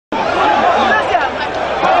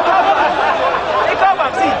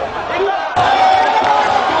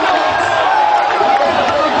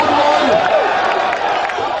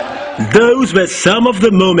Those were some of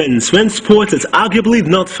the moments when sport is arguably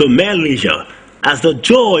not for mere leisure, as the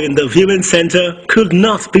joy in the viewing center could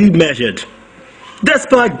not be measured.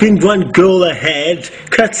 Despite being one goal ahead,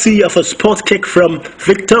 courtesy of a spot kick from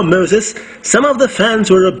Victor Moses, some of the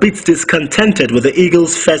fans were a bit discontented with the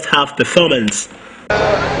Eagles' first half performance.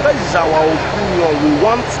 That is our opinion. We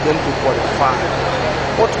want them to qualify,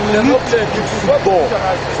 but we need to get football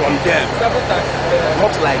from them,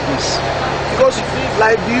 not like this. Because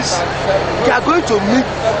like this, they are going to meet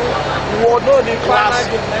world class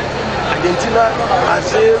Argentina,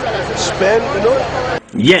 Brazil, Spain, you know.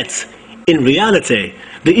 Yet, in reality,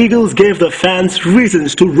 the Eagles gave the fans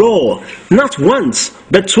reasons to roar, not once,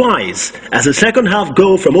 but twice, as the second half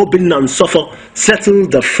goal from Obin Nansofo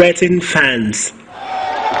settled the fretting fans.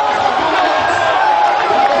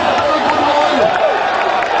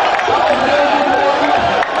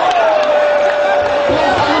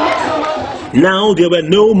 Now there were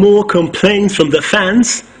no more complaints from the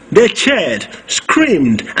fans. They cheered,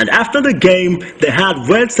 screamed, and after the game, they had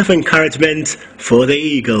words of encouragement for the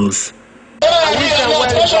Eagles. I wish them well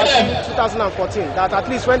in 2014, that at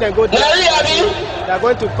least when they go there, they are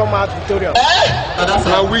going to come out victorious.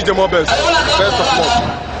 And I wish them all best of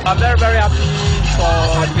luck. I'm very, very happy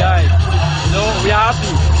for the guys. You know, we are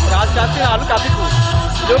happy. As you can see, I look at people.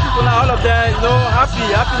 You know, people now, all of them, you know, happy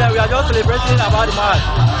that we are just celebrating about the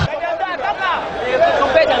match.